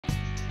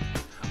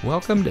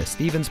Welcome to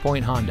Stevens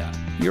Point Honda,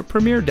 your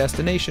premier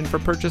destination for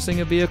purchasing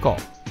a vehicle.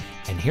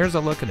 And here's a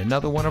look at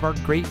another one of our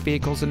great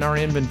vehicles in our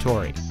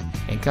inventory,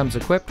 and comes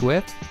equipped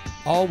with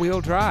all-wheel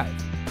drive,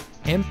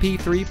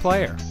 MP3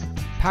 player,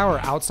 power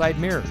outside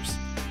mirrors,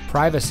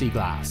 privacy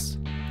glass,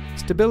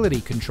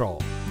 stability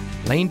control,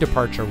 lane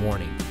departure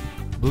warning,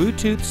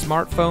 Bluetooth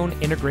smartphone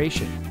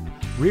integration,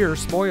 rear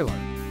spoiler,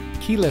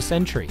 keyless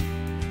entry,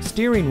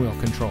 steering wheel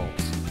controls.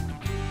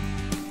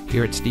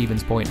 Here at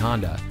Stevens Point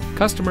Honda,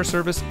 customer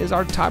service is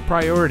our top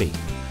priority.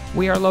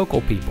 We are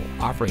local people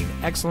offering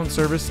excellent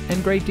service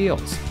and great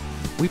deals.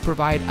 We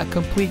provide a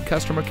complete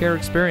customer care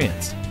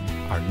experience.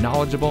 Our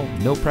knowledgeable,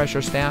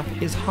 no-pressure staff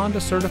is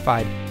Honda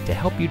certified to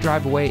help you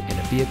drive away in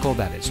a vehicle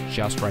that is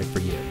just right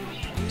for you.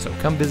 So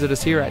come visit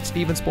us here at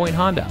Stevens Point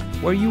Honda,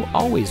 where you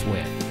always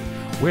win.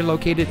 We're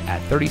located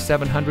at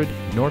 3700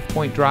 North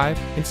Point Drive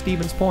in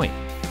Stevens Point.